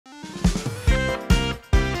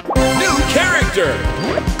character.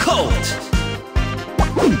 Colt.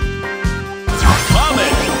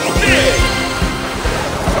 Common. Big.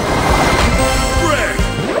 Greg.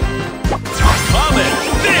 Common.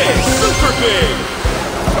 Big. Super big.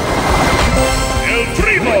 El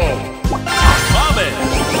Primo. Common.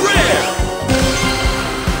 Rare.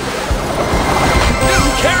 New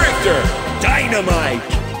character. Dynamite.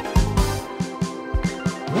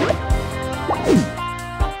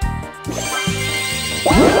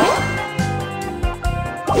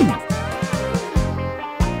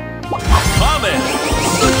 Common.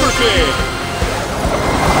 Super big.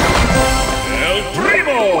 El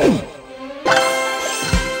Primo.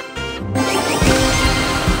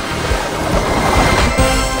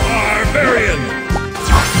 Barbarian.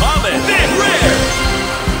 Common. Big. Rare.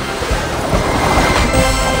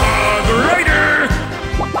 Rider.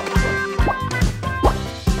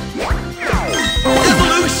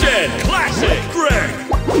 Evolution. Classic. Greg.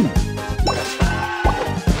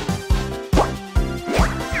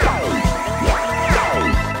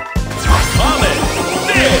 Common.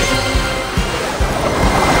 Big.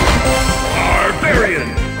 Barbarian.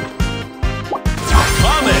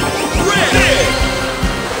 Common. Red. Big.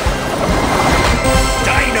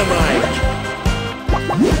 Dynamite.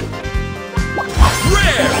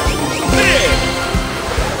 Rare. Big.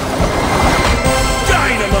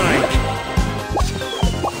 Dynamite.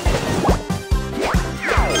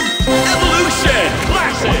 Evolution.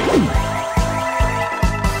 Classic.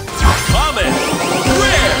 Common.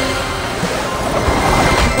 Rare.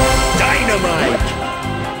 Dynamite.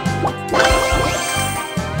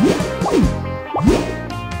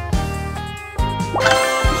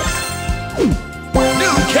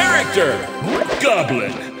 New character.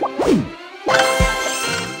 Goblin.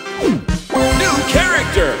 New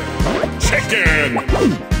character. Chicken.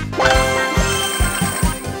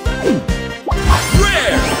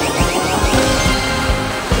 Rare.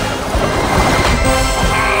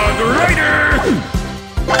 Rider.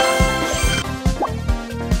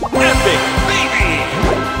 Epic baby.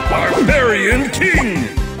 Barbarian king.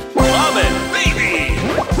 Common baby.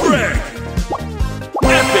 Greg.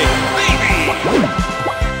 Epic baby.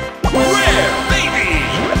 Rare baby.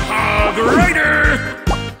 Rider.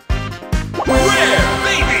 Rare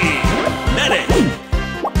baby. Medic.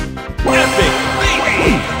 Epic baby.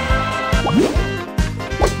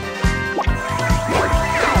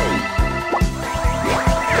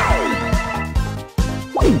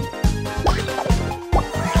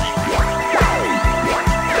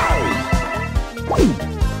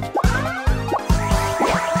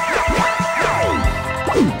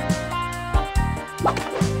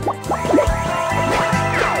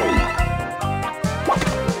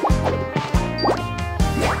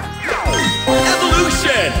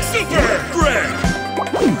 Evolution. Super Greg.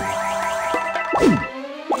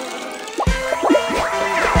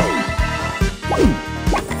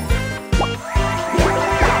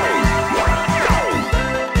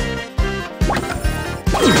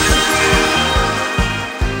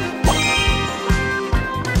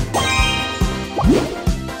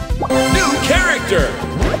 New character.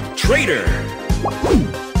 Traitor.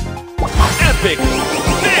 Epic.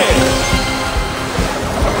 Big.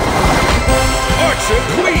 Archer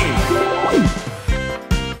Queen.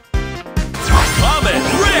 Common.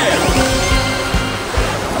 Rare.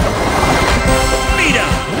 Mita.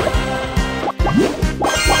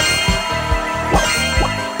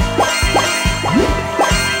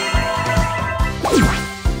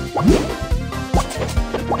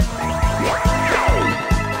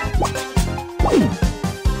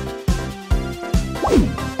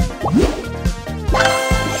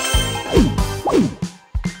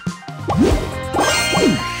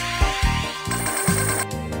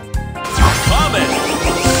 Common.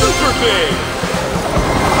 Super big.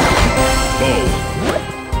 Bow.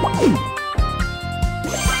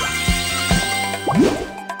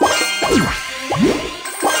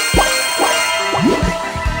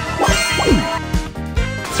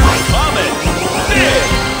 Common. Big.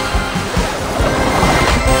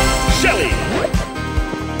 Shelly.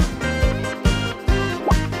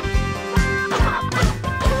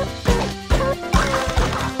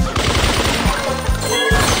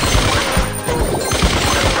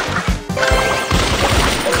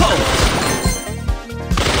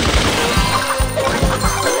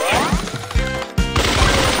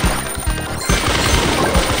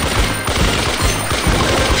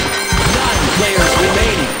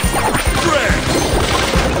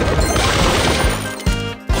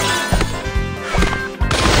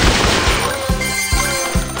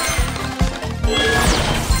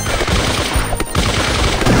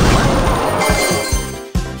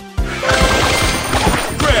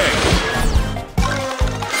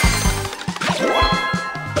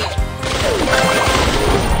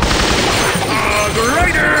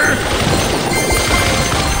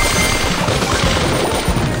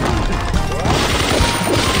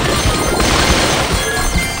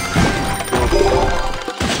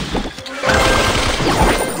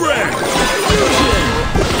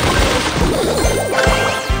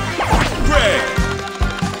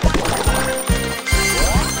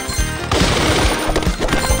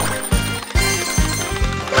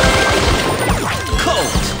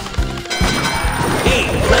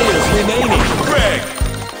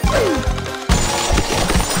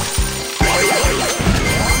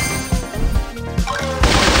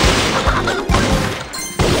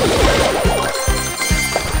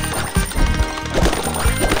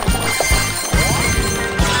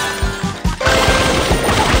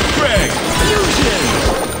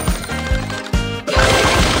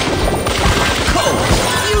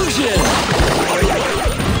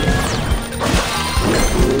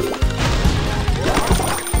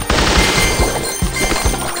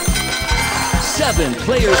 7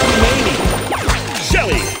 players remaining.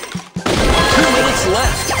 Shelly. 2 minutes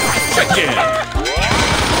left. Chicken.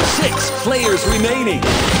 6 players remaining.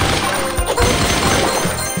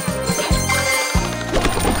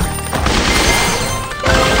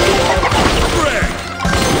 Greg.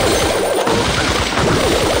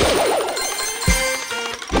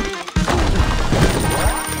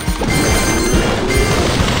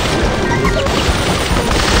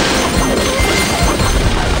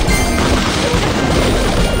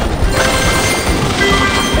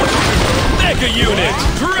 Mega Unit.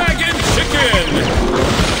 Dragon Chicken.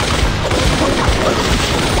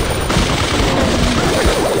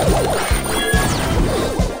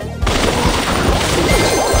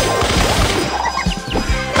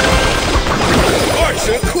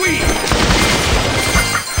 Archer Queen.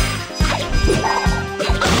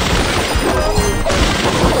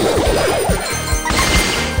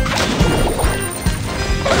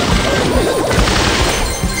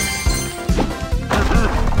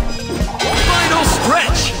 Final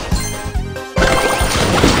stretch.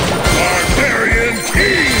 Barbarian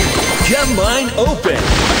King. Gem mine open.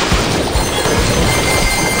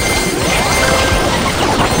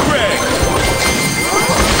 Greg.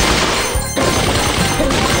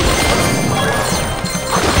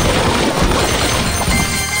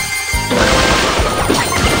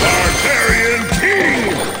 Barbarian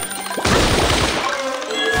King.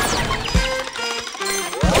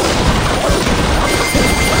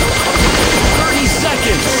 30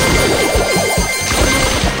 seconds.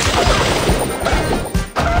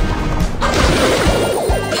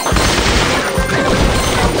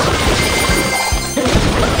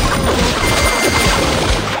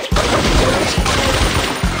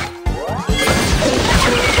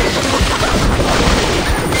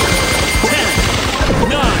 Ten,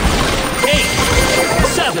 9, 8,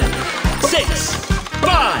 7, 6,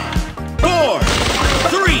 5, 4,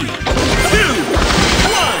 3, 2,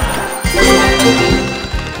 1.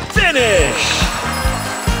 Finish.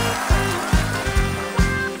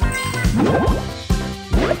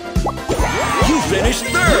 You finished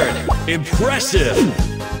third. Impressive.